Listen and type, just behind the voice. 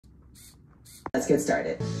Let's get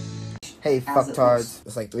started. Hey, fucktards.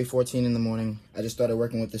 It's like 3:14 in the morning. I just started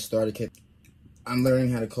working with this starter kit. I'm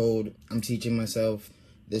learning how to code. I'm teaching myself.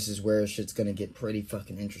 This is where shit's gonna get pretty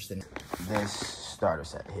fucking interesting. This starter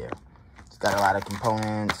set here. It's got a lot of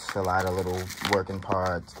components, a lot of little working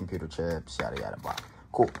parts, computer chips, yada yada blah.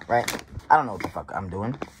 Cool, right? I don't know what the fuck I'm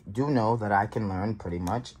doing. Do know that I can learn pretty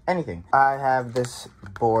much anything. I have this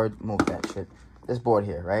board, move that shit. This board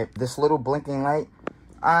here, right? This little blinking light,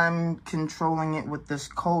 I'm controlling it with this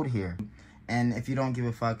code here. And if you don't give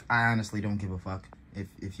a fuck, I honestly don't give a fuck.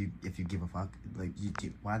 If you give a fuck, like,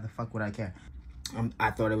 why the fuck would I care?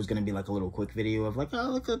 I thought it was gonna be like a little quick video of like, oh,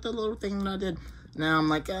 look at the little thing that I did. Now I'm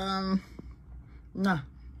like, nah.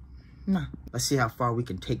 Let's see how far we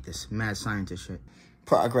can take this mad scientist shit.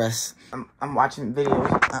 Progress. I'm watching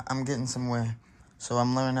videos. I'm getting somewhere. So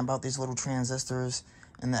I'm learning about these little transistors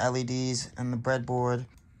and the LEDs and the breadboard,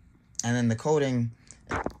 and then the coding.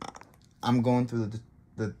 I'm going through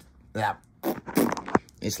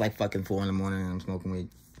it's like fucking 4 in the morning and I'm smoking weed.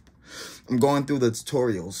 I'm going through the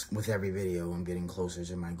tutorials with every video. I'm getting closer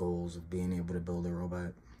to my goals of being able to build a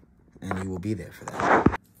robot, and you will be there for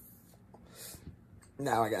that.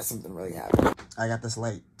 Now I got something really happening. I got this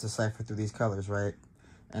light to cipher through these colors, right?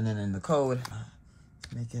 And then in the code,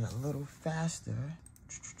 let's make it a little faster.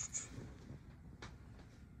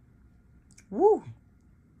 Woo!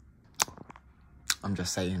 I'm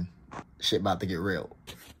just saying, shit about to get real.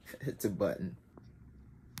 It's a button.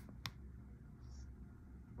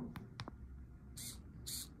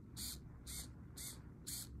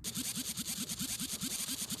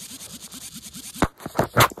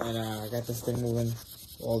 And I got this thing moving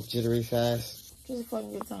all jittery fast. Just a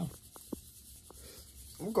fucking good time.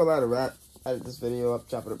 I'm gonna go out a wrap. Edit this video up,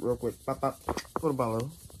 chop it up real quick. Pop, pop. What about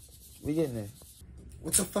little? We getting there.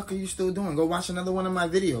 What the fuck are you still doing? Go watch another one of my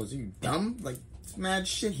videos. Are you dumb? Like, it's mad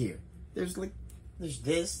shit here. There's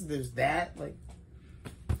this, there's that. Like,